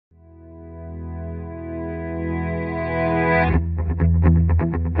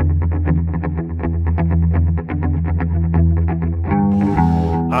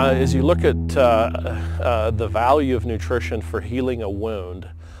as you look at the value of nutrition for healing a wound,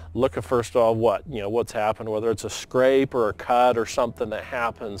 look at first of all what's happened, whether it's a scrape or a cut or something that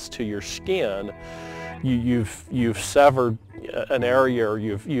happens to your skin. You've severed an area, or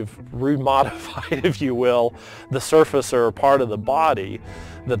you've remodified, if you will, the surface or part of the body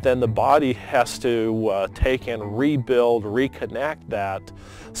that then the body has to take and rebuild, reconnect that.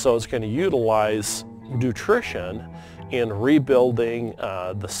 So it's going to utilize nutrition in rebuilding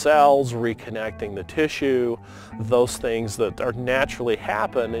the cells, reconnecting the tissue, those things that are naturally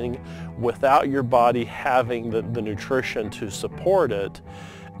happening without your body having the nutrition to support it.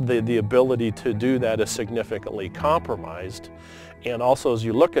 The ability to do that is significantly compromised. And also, as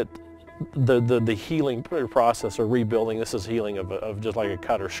you look at the healing process or rebuilding, this is healing of just like a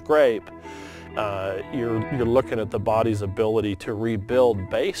cut or scrape, you're looking at the body's ability to rebuild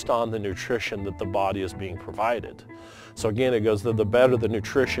based on the nutrition that the body is being provided. So again, it goes that the better the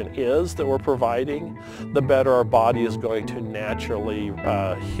nutrition is that we're providing, the better our body is going to naturally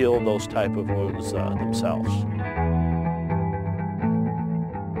heal those type of wounds themselves.